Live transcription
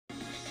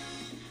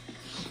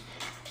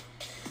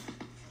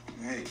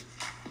Hey.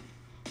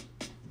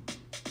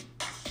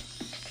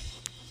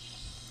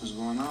 What's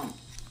going on?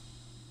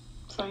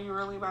 So you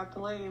really about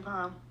to leave,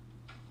 huh?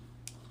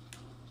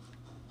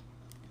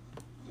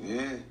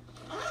 Yeah.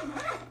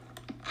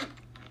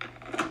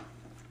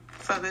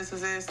 So this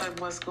is it. So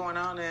what's going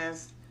on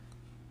is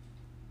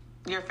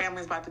your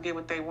family's about to get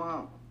what they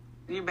want.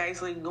 You're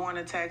basically going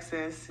to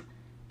Texas,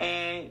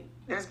 and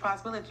there's a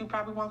possibility that you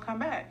probably won't come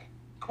back.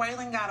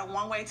 Quaylon got a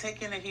one-way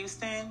ticket to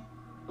Houston.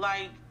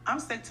 Like, I'm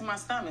sick to my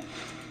stomach.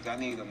 I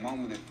need a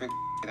moment to figure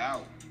it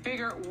out.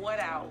 Figure what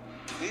out?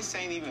 This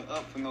ain't even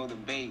up for no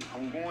debate.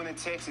 I'm going to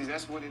Texas.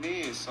 That's what it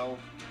is. So.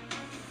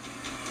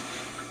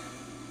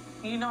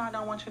 You know I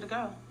don't want you to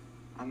go.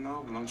 I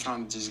know, but I'm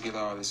trying to just get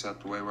all this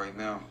out the way right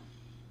now.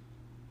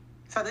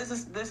 So this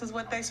is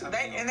what they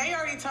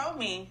already told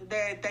me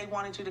that they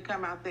wanted you to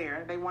come out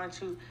there. They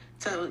wanted you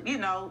to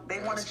they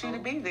wanted you to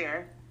be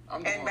there.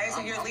 I'm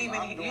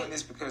doing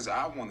this because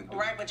I want to do it.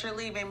 Right, but you're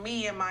leaving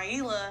me and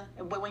Maila.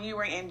 But when you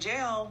were in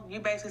jail, you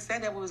basically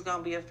said that we was going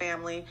to be a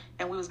family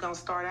and we was going to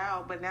start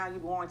out. But now you're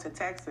going to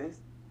Texas.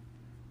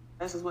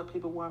 This is what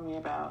people warn me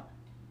about.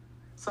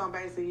 So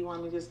basically, you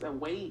want me just to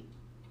wait?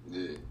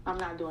 Yeah. I'm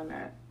not doing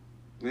that.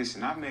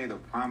 Listen, I made a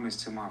promise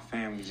to my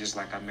family just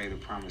like I made a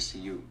promise to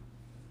you.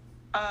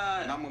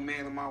 And I'm a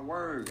man of my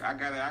word. I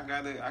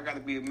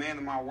gotta be a man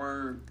of my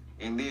word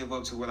and live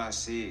up to what I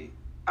said.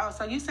 Oh,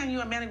 so you saying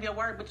you're a man of your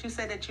word, but you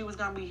said that you was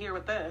going to be here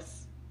with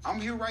us. I'm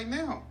here right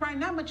now. Right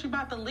now, but you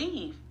about to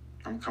leave.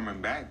 I'm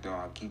coming back, though.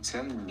 I keep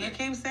telling you that. You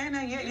keep saying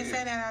that. Yeah, you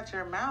saying that out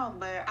your mouth,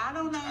 but I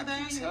don't know that.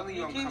 I keep telling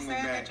you I'm keep coming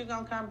saying back. that you're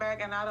going to come back,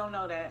 and I don't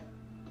know that.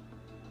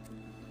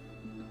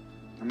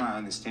 I'm not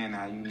understanding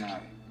how you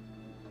not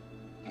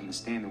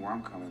understanding where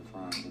I'm coming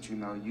from. But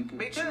you can.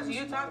 Because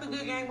you talked a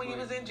good game when you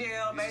was in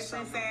jail,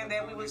 basically saying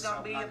that we was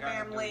gonna be a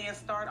family and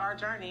start our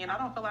journey, and I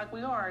don't feel like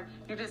we are.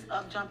 You're just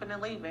up jumping and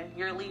leaving.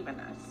 You're leaving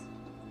us.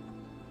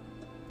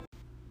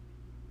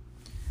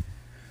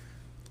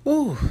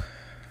 Ooh,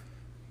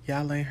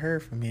 y'all ain't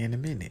heard from me in a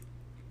minute.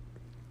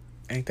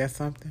 Ain't that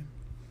something?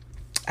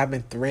 I've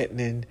been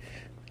threatening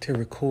to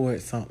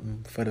record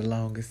something for the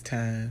longest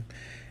time,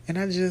 and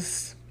I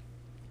just.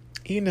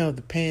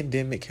 The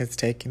pandemic has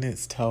taken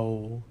its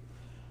toll.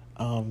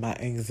 My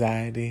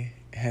anxiety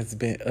has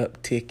been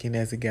upticking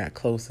as it got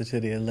closer to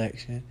the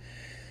election.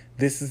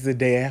 This is the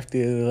day after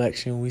the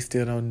election. We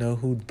still don't know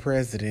who the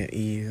president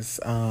is.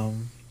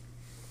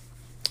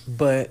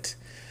 But,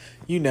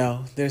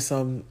 there's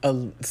some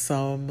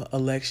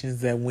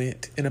elections that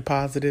went in a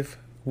positive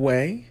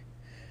way.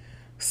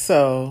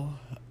 So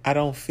I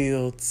don't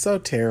feel so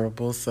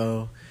terrible.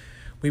 So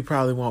we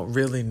probably won't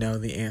really know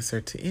the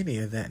answer to any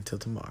of that until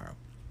tomorrow.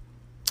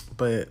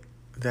 But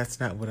that's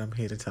not what I'm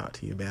here to talk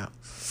to you about.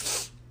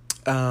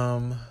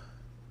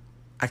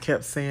 I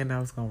kept saying I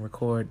was going to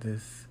record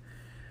this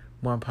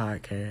one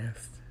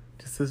podcast,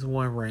 just this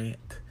one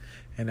rant.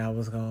 And I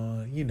was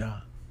going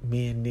to,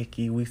 me and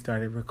Nikki, we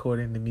started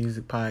recording the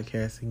music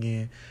podcast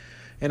again.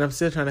 And I'm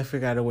still trying to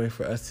figure out a way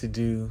for us to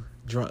do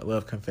Drunk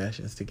Love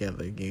Confessions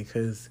together again.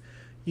 Because,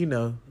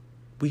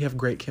 we have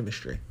great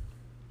chemistry.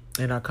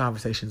 And our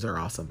conversations are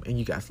awesome. And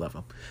you guys love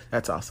them.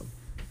 That's awesome.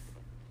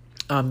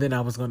 Then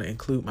I was going to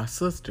include my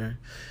sister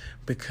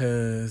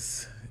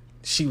because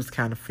she was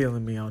kind of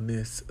feeling me on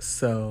this.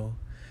 So,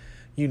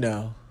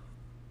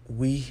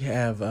 we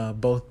have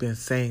both been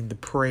saying the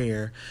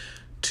prayer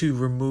to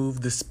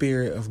remove the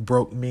spirit of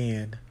broke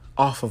men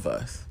off of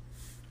us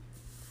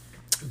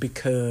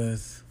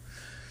because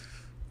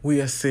we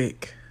are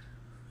sick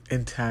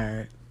and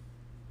tired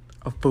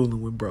of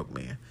fooling with broke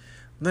men.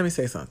 Let me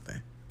say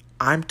something.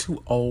 I'm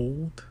too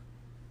old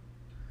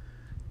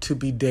to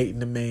be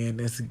dating a man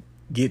that's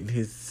getting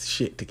his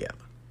shit together.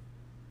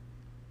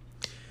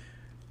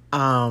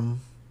 I'm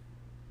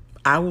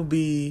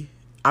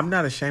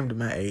not ashamed of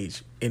my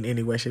age in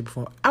any way, shape, or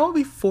form. I will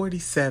be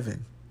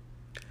 47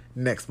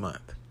 next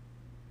month.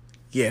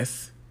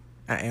 Yes,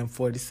 I am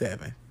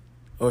 47,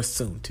 or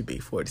soon to be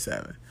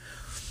 47.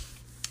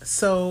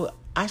 So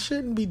I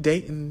shouldn't be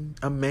dating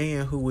a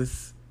man who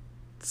is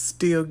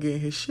still getting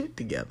his shit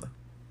together.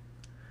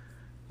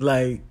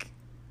 Like,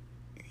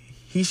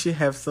 he should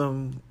have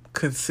some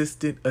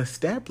consistent,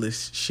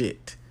 established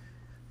shit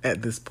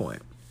at this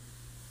point.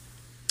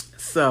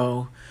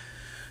 So,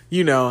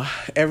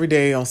 every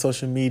day on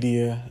social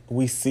media,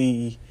 we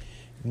see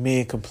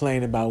men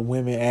complain about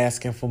women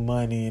asking for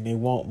money and they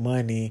want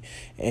money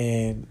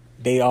and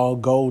they all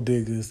gold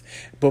diggers.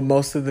 But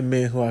most of the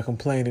men who are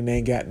complaining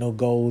ain't got no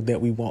gold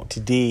that we want to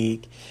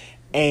dig.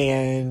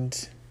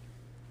 And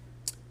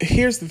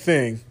here's the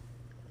thing,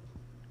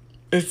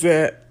 is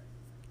that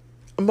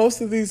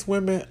most of these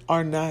women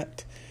are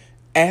not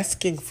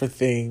asking for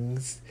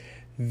things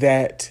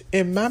that,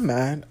 in my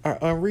mind, are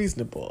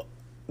unreasonable.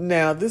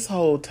 Now, this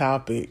whole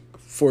topic,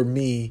 for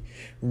me,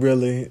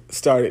 really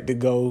started to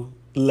go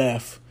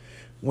left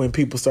when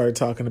people started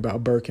talking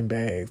about Birkin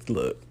bags.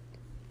 Look,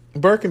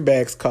 Birkin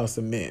bags cost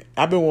a mint.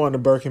 I've been wanting a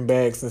Birkin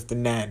bag since the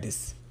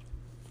 90s.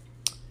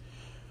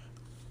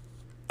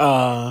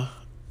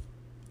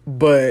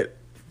 But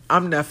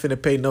I'm not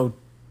finna pay no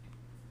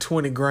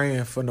 20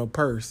 grand for no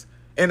purse.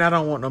 And I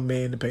don't want no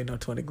man to pay no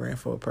 20 grand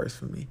for a purse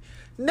for me.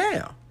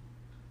 Now,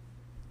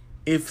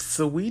 if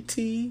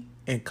Saweetie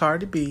and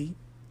Cardi B,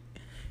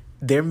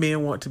 their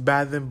men want to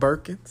buy them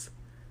Birkins,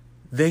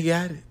 they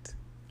got it.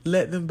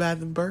 Let them buy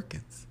them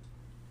Birkins.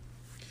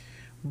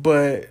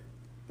 But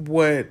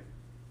what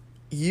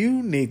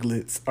you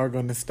nigglets are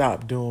going to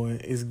stop doing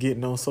is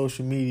getting on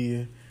social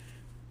media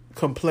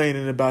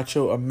complaining about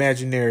your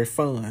imaginary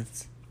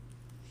funds,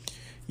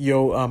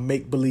 your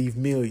make-believe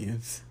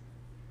millions,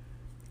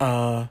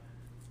 the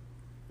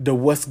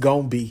what's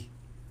gonna be.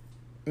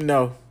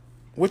 No,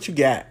 what you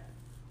got?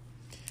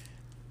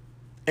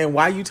 And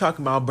why you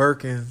talking about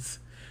Birkins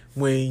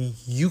when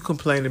you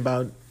complain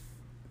about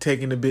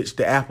taking the bitch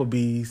to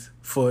Applebee's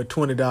for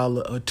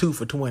 $20 or 2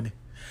 for $20?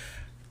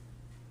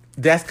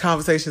 That's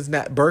conversations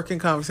not Birkin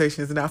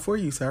conversation is not for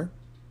you, sir.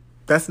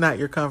 That's not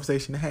your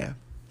conversation to have.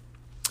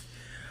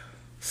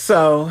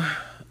 So,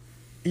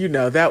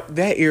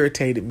 that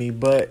irritated me,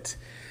 but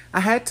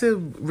I had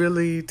to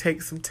really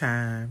take some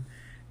time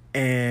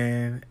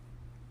and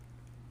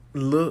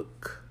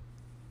look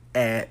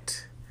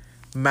at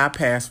my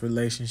past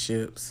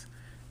relationships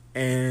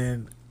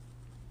and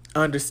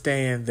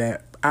understand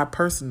that I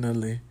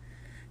personally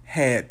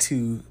had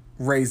to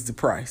raise the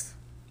price.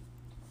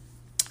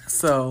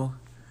 So,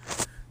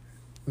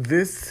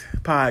 this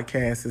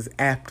podcast is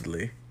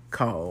aptly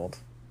called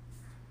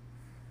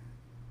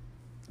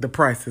The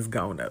Price Has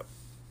Gone Up.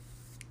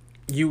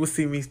 You will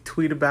see me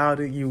tweet about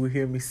it. You will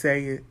hear me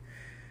say it.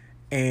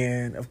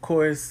 And, of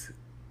course,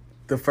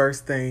 the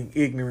first thing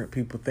ignorant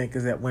people think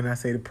is that when I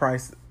say the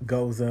price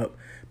goes up,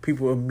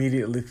 people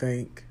immediately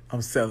think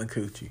I'm selling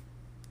coochie.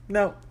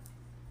 No.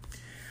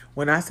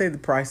 When I say the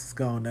price has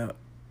gone up,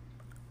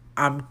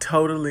 I'm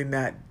totally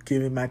not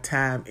giving my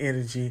time,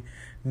 energy,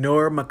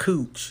 nor my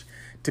cooch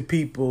to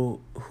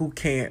people who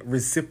can't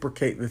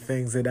reciprocate the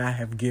things that I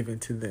have given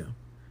to them.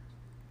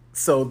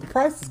 So the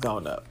price has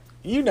gone up.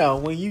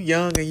 When you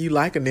young and you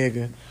like a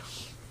nigga,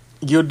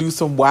 you'll do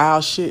some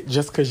wild shit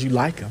just because you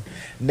like him.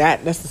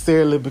 Not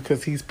necessarily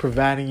because he's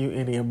providing you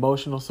any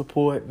emotional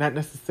support. Not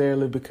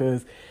necessarily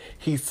because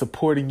he's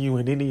supporting you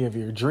in any of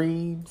your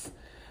dreams.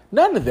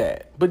 None of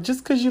that. But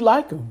just because you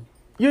like him,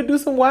 you'll do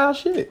some wild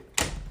shit.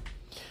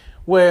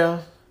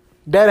 Well,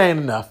 that ain't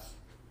enough.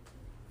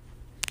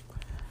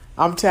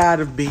 I'm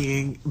tired of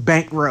being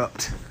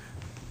bankrupt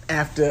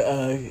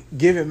after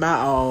giving my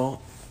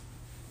all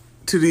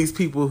to these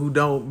people who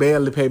don't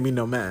barely pay me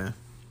no mind.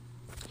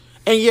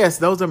 And yes,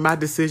 those are my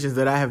decisions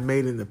that I have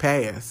made in the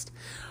past.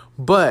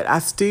 But I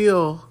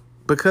still,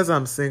 because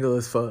I'm single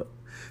as fuck,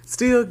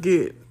 still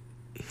get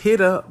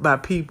hit up by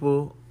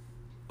people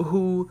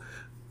who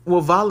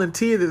will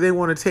volunteer that they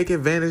want to take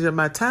advantage of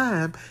my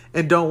time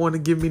and don't want to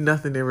give me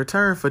nothing in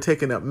return for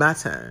taking up my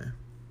time.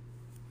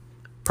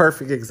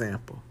 Perfect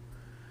example.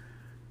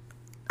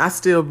 I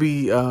still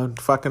be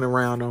fucking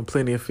around on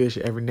Plenty of Fish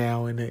every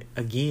now and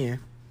again.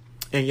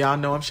 And y'all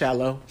know I'm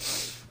shallow.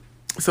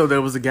 So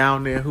there was a guy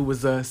on there who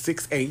was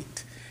 6'8",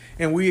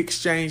 and we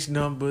exchanged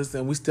numbers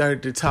and we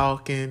started to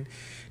talking.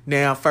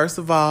 Now, first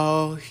of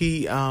all,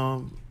 he's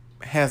a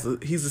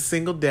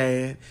single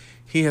dad.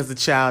 He has a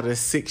child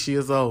that's 6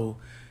 years old.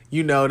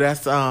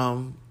 That's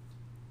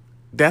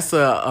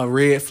a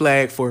red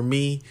flag for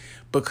me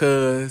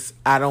because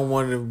I don't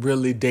want to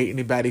really date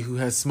anybody who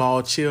has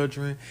small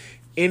children.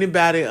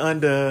 Anybody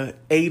under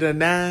 8 or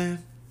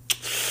 9,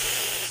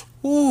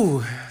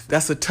 ooh,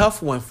 that's a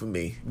tough one for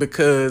me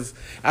because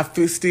I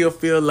still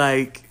feel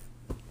like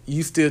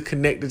you still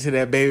connected to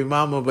that baby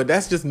mama, but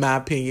that's just my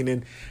opinion,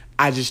 and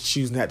I just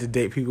choose not to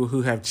date people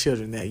who have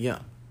children that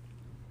young.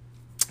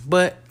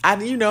 But I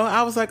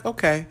was like,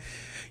 okay.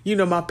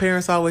 My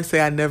parents always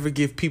say I never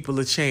give people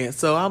a chance.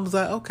 So I was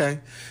like, okay.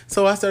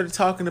 So I started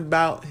talking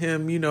about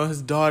him,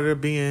 his daughter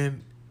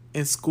being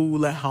in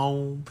school at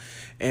home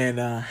and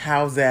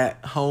how's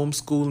that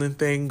homeschooling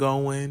thing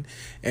going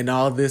and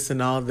all this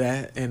and all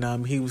that.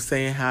 And he was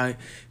saying how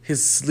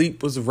his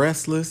sleep was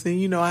restless.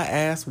 And, I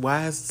asked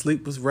why his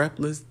sleep was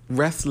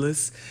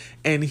restless.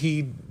 And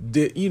he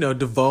did,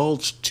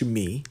 divulged to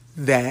me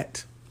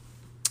that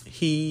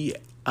he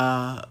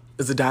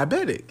is a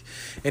diabetic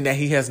and that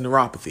he has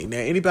neuropathy. Now,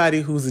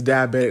 anybody who's a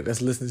diabetic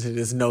that's listening to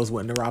this knows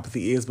what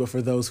neuropathy is, but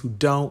for those who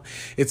don't,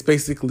 it's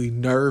basically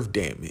nerve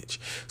damage.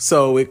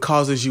 So it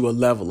causes you a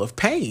level of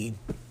pain.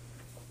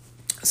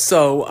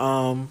 So,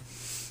 I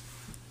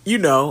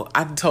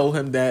told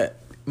him that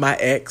my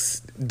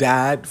ex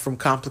died from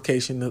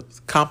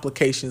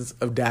complications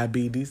of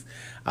diabetes.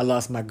 I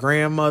lost my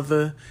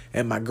grandmother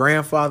and my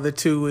grandfather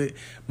to it.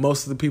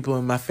 Most of the people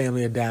in my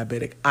family are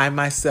diabetic. I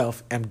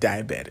myself am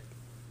diabetic.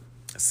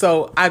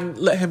 So I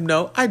let him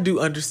know I do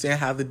understand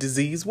how the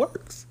disease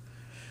works,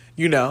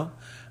 And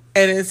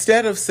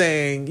instead of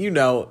saying,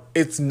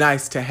 it's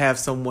nice to have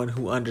someone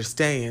who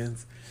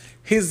understands,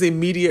 his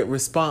immediate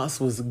response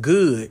was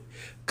good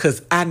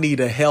because I need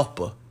a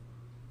helper.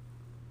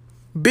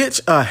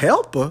 Bitch, a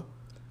helper?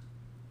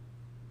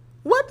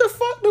 What the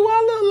fuck do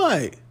I look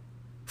like?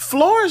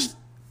 Florence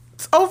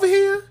over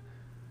here?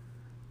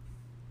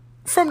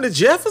 From the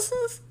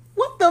Jeffersons?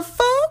 What the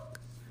fuck?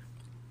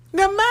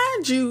 Now,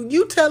 mind you,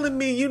 you telling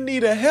me you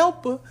need a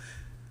helper.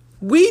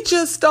 We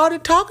just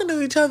started talking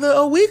to each other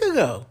a week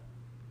ago.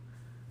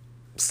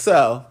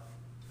 So,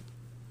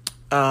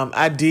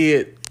 I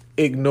did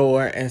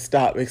ignore and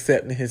stop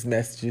accepting his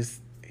messages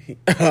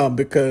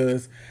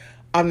because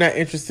I'm not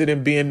interested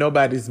in being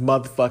nobody's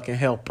motherfucking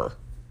helper.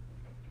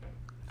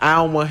 I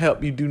don't want to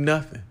help you do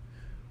nothing.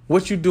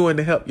 What you doing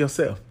to help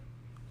yourself?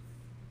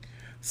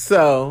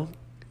 So,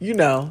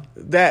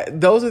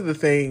 those are the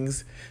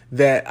things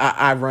that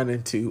I run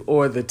into,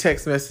 or the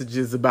text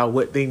messages about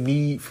what they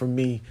need from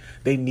me.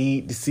 They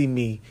need to see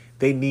me.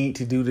 They need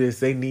to do this.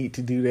 They need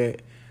to do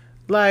that.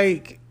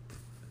 Like,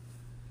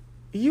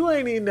 you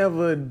ain't even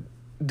never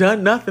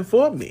done nothing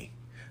for me.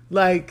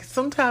 Like,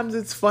 sometimes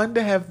it's fun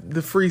to have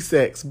the free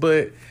sex,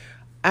 but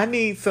I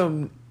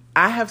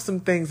have some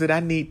things that I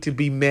need to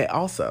be met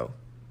also.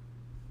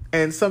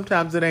 And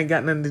sometimes it ain't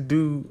got nothing to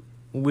do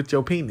with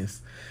your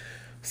penis.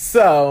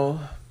 So,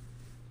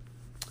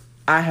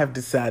 I have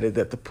decided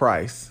that the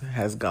price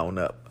has gone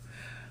up.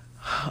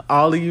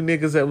 All of you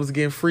niggas that was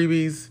getting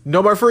freebies,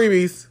 no more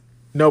freebies.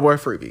 No more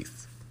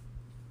freebies.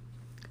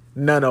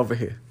 None over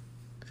here.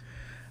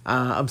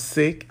 I'm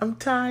sick. I'm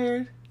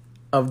tired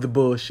of the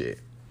bullshit.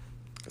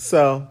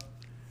 So,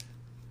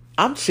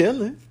 I'm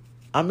chilling.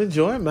 I'm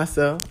enjoying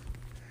myself.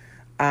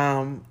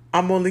 I'm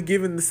only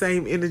giving the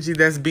same energy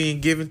that's being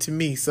given to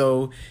me.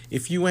 So,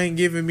 if you ain't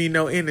giving me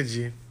no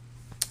energy,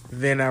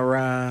 then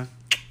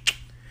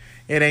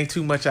it ain't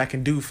too much I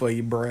can do for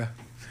you, bruh.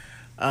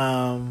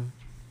 I'm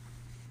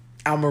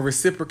going to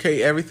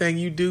reciprocate everything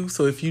you do.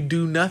 So if you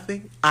do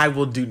nothing, I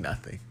will do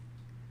nothing.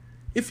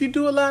 If you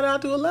do a lot, I'll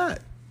do a lot.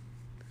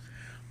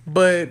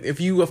 But if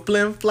you a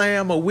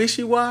flim-flam, a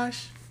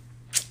wishy-wash,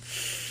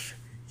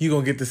 you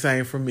going to get the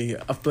same from me.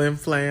 A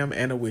flim-flam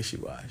and a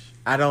wishy-wash.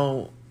 I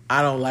don't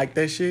like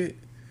that shit.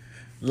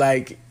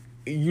 Like,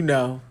 you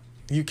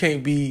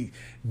can't be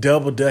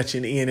double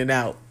dutching in and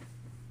out.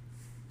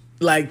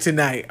 Like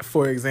tonight,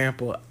 for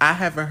example, I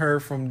haven't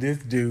heard from this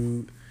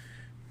dude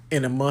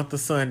in a month of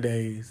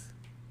Sundays.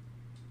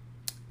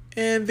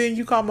 And then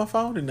you call my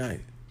phone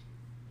tonight.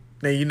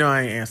 Now, I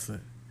ain't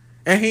answering.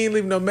 And he ain't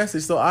leave no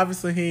message, so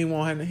obviously he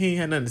ain't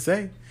had nothing to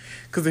say.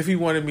 Because if he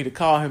wanted me to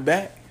call him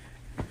back,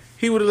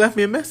 he would have left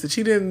me a message.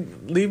 He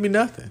didn't leave me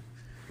nothing.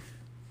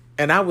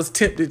 And I was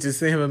tempted to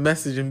send him a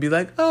message and be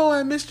like, oh,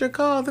 I missed your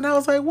calls. And I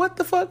was like, what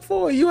the fuck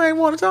for? You ain't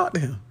want to talk to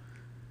him.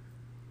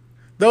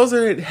 Those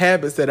are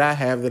habits that I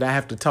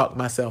have to talk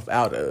myself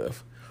out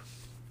of.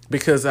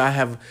 Because I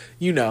have,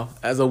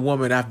 as a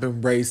woman, I've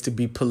been raised to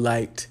be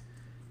polite,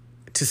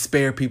 to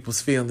spare people's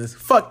feelings.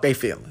 Fuck they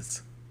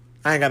feelings.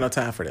 I ain't got no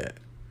time for that.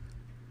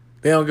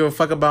 They don't give a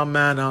fuck about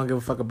mine. I don't give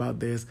a fuck about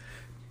theirs.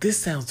 This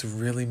sounds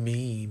really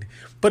mean.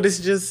 But it's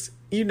just,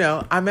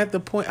 I'm at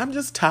the point, I'm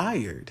just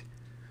tired.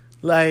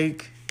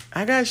 Like,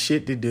 I got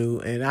shit to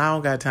do, and I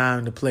don't got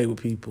time to play with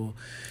people.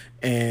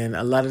 And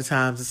a lot of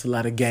times it's a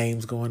lot of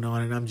games going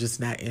on, and I'm just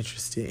not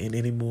interested in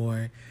any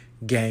more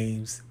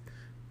games.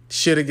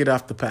 Shoulda get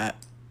off the pot.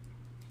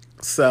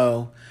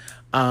 So,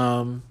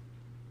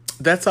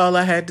 that's all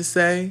I had to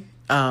say.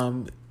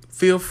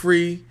 Feel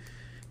free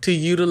to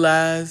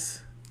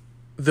utilize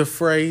the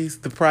phrase,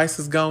 the price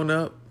has gone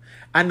up.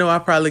 I know I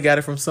probably got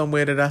it from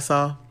somewhere that I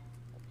saw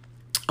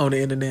on the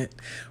internet.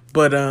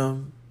 But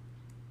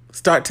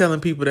start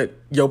telling people that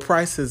your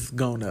price has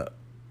gone up.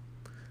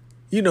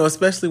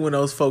 Especially when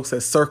those folks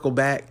that circle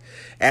back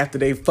after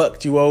they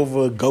fucked you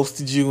over,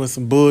 ghosted you and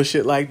some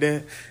bullshit like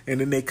that.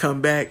 And then they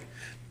come back.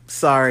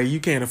 Sorry, you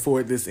can't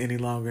afford this any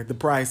longer. The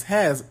price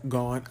has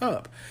gone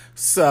up.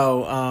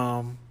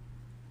 So,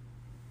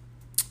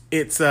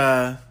 it's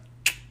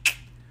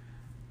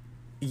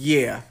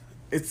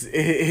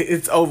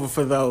over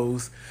for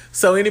those.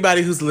 So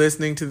anybody who's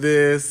listening to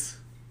this,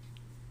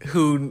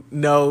 who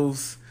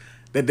knows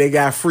that they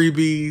got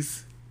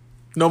freebies,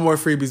 no more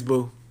freebies,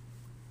 boo.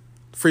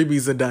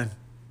 Freebies are done.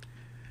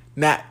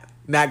 Not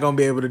gonna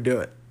be able to do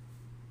it.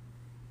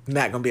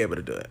 Not gonna be able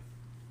to do it.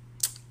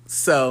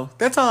 So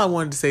that's all I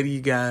wanted to say to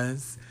you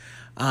guys.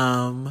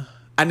 I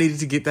needed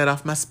to get that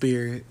off my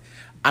spirit.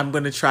 I'm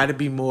gonna try to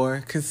be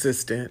more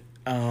consistent.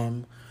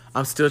 I'm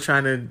still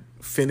trying to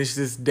finish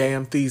this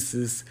damn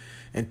thesis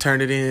and turn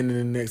it in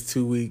the next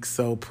 2 weeks.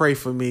 So pray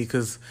for me,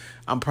 because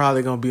I'm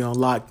probably gonna be on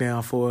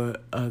lockdown for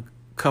a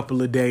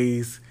couple of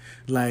days,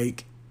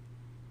 like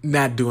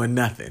not doing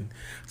nothing.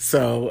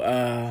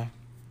 So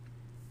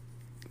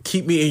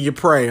keep me in your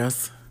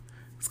prayers.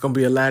 It's gonna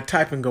be a lot of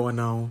typing going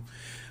on.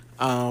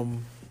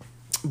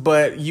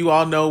 But you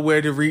all know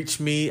where to reach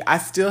me. I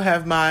still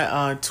have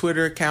my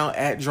Twitter account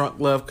at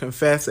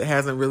DrunkLoveConfess. It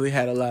hasn't really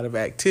had a lot of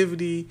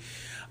activity.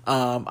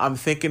 I'm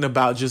thinking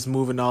about just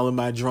moving all of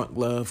my Drunk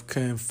Love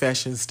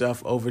Confession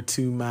stuff over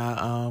to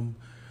my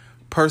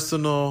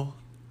personal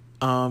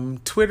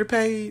Twitter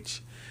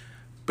page,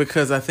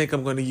 because I think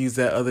I'm going to use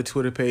that other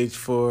Twitter page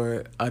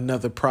for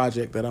another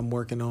project that I'm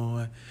working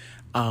on,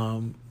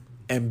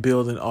 and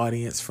build an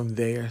audience from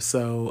there.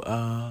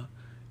 So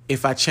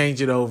if I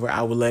change it over,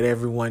 I will let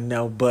everyone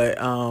know. But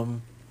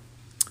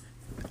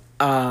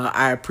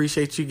I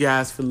appreciate you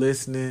guys for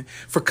listening,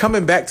 for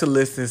coming back to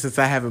listening since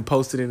I haven't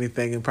posted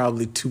anything in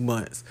probably 2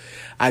 months.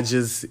 I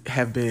just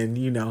have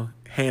been,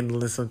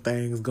 handling some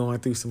things, going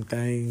through some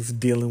things,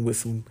 dealing with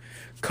some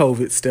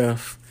COVID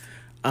stuff.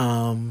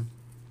 And,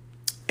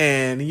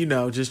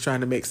 just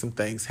trying to make some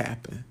things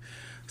happen.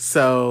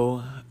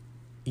 So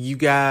you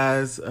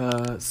guys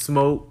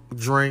smoke,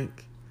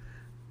 drink,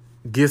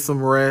 get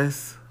some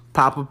rest,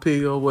 pop a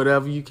pill,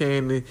 whatever you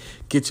can to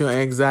get your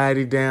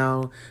anxiety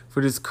down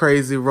for this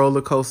crazy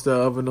roller coaster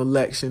of an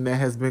election that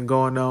has been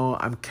going on.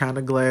 I'm kind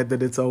of glad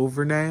that it's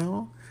over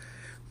now,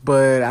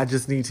 but I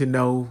just need to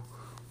know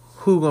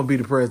who's going to be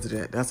the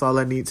president. That's all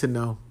I need to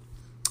know.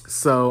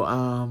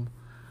 So,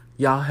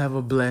 y'all have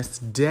a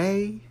blessed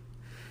day,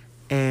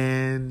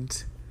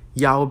 and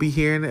y'all will be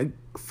hearing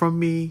from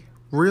me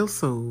real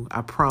soon.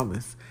 I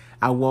promise.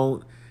 I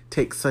won't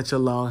take such a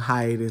long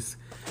hiatus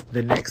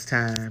the next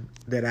time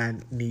that I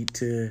need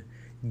to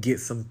get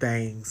some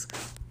things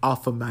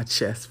off of my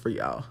chest for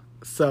y'all.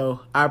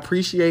 So I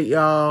appreciate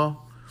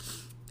y'all,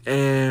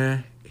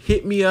 and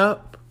hit me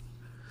up.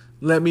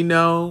 Let me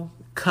know.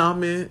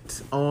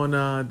 Comment on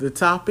the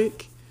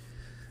topic.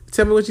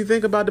 Tell me what you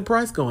think about the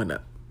price going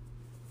up.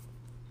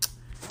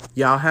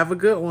 Y'all have a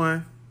good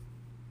one.